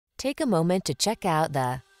Take a moment to check out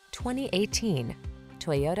the 2018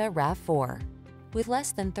 Toyota RAV4. With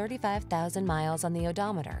less than 35,000 miles on the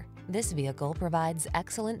odometer, this vehicle provides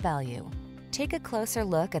excellent value. Take a closer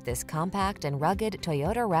look at this compact and rugged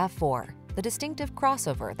Toyota RAV4, the distinctive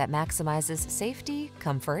crossover that maximizes safety,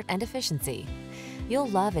 comfort, and efficiency. You'll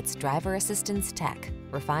love its driver assistance tech,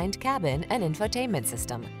 refined cabin, and infotainment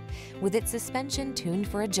system. With its suspension tuned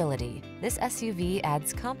for agility, this SUV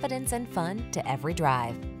adds confidence and fun to every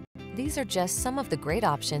drive. These are just some of the great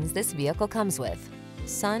options this vehicle comes with: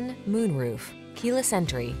 sun, moonroof, keyless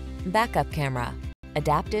entry, backup camera,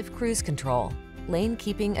 adaptive cruise control, lane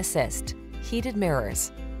keeping assist, heated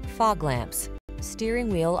mirrors, fog lamps, steering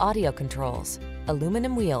wheel audio controls,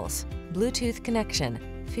 aluminum wheels, Bluetooth connection.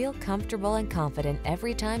 Feel comfortable and confident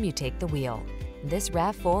every time you take the wheel. This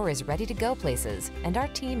RAV4 is ready to go places, and our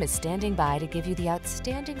team is standing by to give you the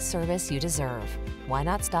outstanding service you deserve. Why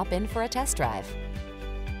not stop in for a test drive?